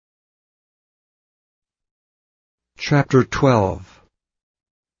Chapter 12.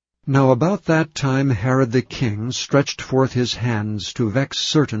 Now about that time Herod the king stretched forth his hands to vex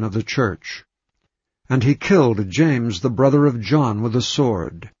certain of the church. And he killed James the brother of John with a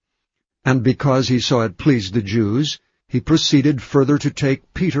sword. And because he saw it pleased the Jews, he proceeded further to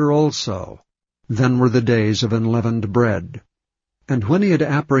take Peter also. Then were the days of unleavened bread. And when he had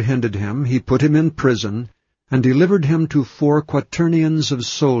apprehended him, he put him in prison, and delivered him to 4 quaternions of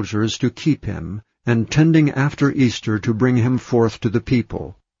soldiers to keep him, intending after Easter to bring him forth to the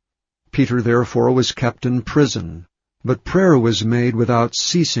people. Peter therefore was kept in prison, but prayer was made without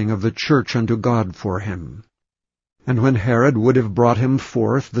ceasing of the church unto God for him. And when Herod would have brought him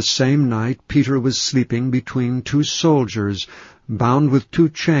forth, the same night Peter was sleeping between 2 soldiers, bound with 2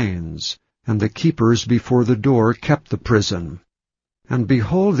 chains, and the keepers before the door kept the prison. And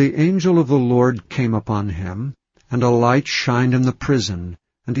behold, the angel of the Lord came upon him, and a light shined in the prison,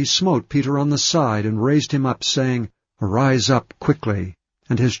 and he smote Peter on the side, and raised him up, saying, Arise up quickly.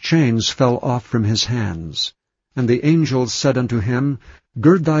 And his chains fell off from his hands. And the angel said unto him,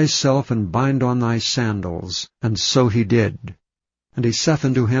 Gird thyself, and bind on thy sandals. And so he did. And he saith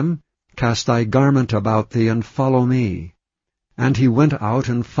unto him, Cast thy garment about thee, and follow me. And he went out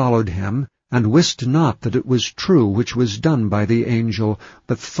and followed him, and wist not that it was true which was done by the angel,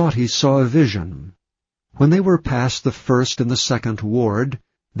 but thought he saw a vision. When they were past the first and the second ward,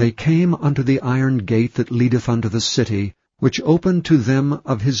 they came unto the iron gate that leadeth unto the city, which opened to them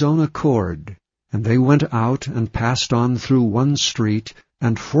of his own accord. And they went out, and passed on through one street,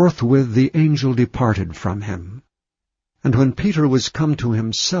 and forthwith the angel departed from him. And when Peter was come to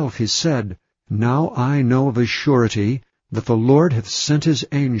himself, he said, Now I know of a surety that the Lord hath sent his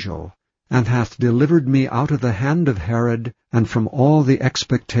angel, and hath delivered me out of the hand of Herod, and from all the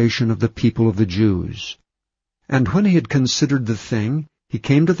expectation of the people of the Jews. And when he had considered the thing, he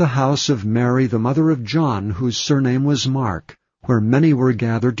came to the house of Mary the mother of John, whose surname was Mark, where many were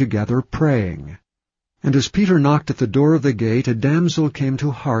gathered together praying. And as Peter knocked at the door of the gate, a damsel came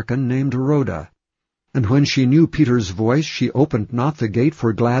to hearken, named Rhoda. And when she knew Peter's voice, she opened not the gate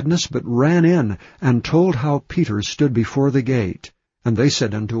for gladness, but ran in, and told how Peter stood before the gate. And they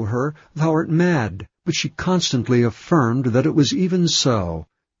said unto her, Thou art mad. But she constantly affirmed that it was even so.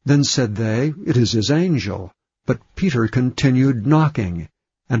 Then said they, It is his angel. But Peter continued knocking.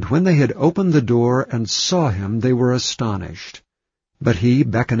 And when they had opened the door and saw him, they were astonished. But he,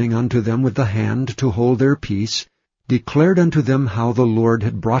 beckoning unto them with the hand to hold their peace, declared unto them how the Lord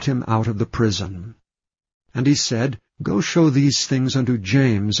had brought him out of the prison. And he said, Go show these things unto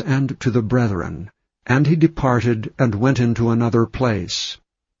James and to the brethren. And he departed, and went into another place.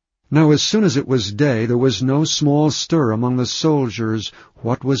 Now as soon as it was day, there was no small stir among the soldiers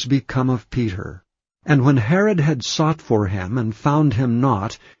what was become of Peter. And when Herod had sought for him, and found him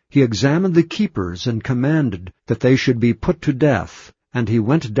not, he examined the keepers, and commanded that they should be put to death. And he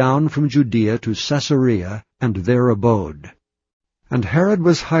went down from Judea to Caesarea, and there abode. And Herod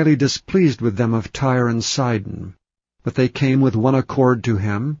was highly displeased with them of Tyre and Sidon. But they came with one accord to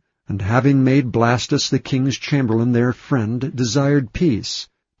him, and having made Blastus the king's chamberlain their friend, desired peace,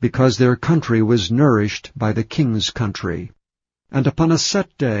 because their country was nourished by the king's country. And upon a set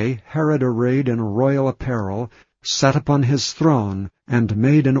day Herod, arrayed in royal apparel, sat upon his throne, and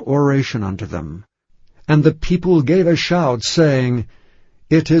made an oration unto them. And the people gave a shout, saying,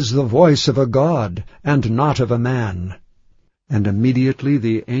 It is the voice of a God, and not of a man. And immediately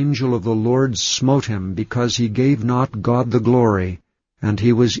the angel of the Lord smote him, because he gave not God the glory, and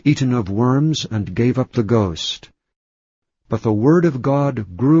he was eaten of worms, and gave up the ghost. But the word of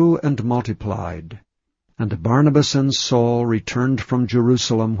God grew and multiplied. And Barnabas and Saul returned from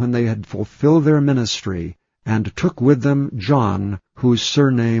Jerusalem when they had fulfilled their ministry, and took with them John, whose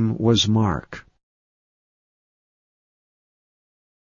surname was Mark.